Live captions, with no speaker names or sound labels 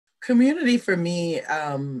Community for me,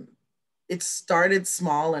 it started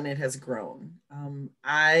small and it has grown.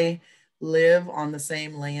 I live on the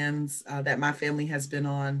same lands that my family has been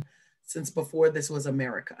on since before this was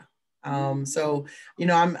America. So,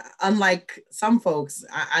 I'm unlike some folks,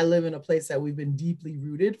 I live in a place that we've been deeply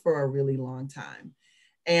rooted for a really long time.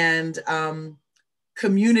 And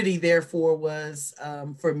community, therefore, was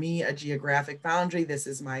for me a geographic boundary. This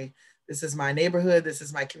is my neighborhood. This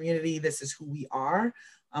is my community. This is who we are.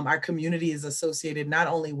 Our community is associated not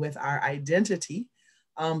only with our identity,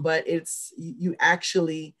 but you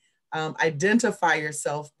actually identify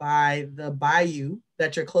yourself by the bayou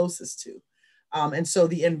that you're closest to. And so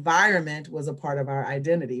the environment was a part of our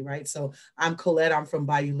identity, right? So I'm Colette, I'm from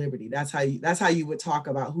Bayou Liberty. That's how you would talk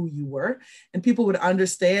about who you were. And people would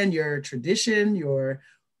understand your tradition, your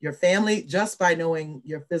family, just by knowing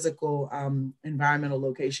your physical environmental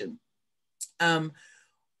location. Um,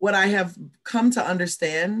 what I have come to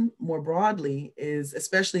understand more broadly is,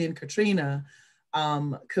 especially in Katrina,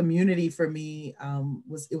 community for me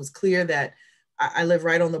was clear that I live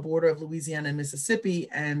right on the border of Louisiana and Mississippi,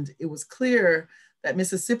 and it was clear that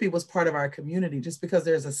Mississippi was part of our community. Just because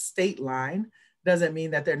there's a state line doesn't mean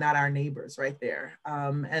that they're not our neighbors right there.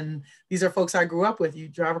 And these are folks I grew up with. You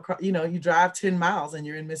drive across, you drive 10 miles and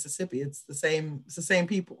you're in Mississippi. It's the same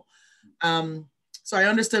people. So I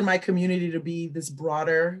understood my community to be this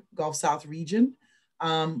broader Gulf South region,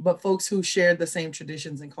 but folks who shared the same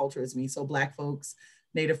traditions and culture as me. So Black folks,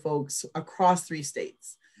 Native folks across 3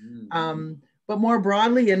 states. But more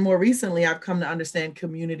broadly and more recently, I've come to understand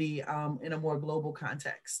community in a more global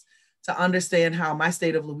context, to understand how my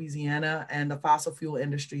state of Louisiana and the fossil fuel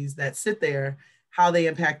industries that sit there, how they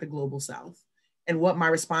impact the global South, and what my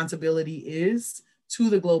responsibility is to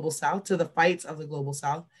the global South, to the fights of the global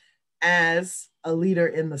South, as a leader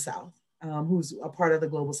in the South, who's a part of the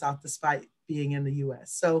global South despite being in the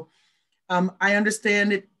US. So I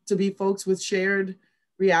understand it to be folks with shared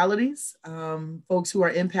realities, folks who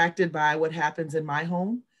are impacted by what happens in my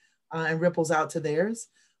home and ripples out to theirs,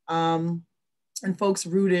 and folks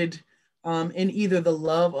rooted in either the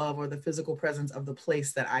love of or the physical presence of the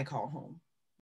place that I call home.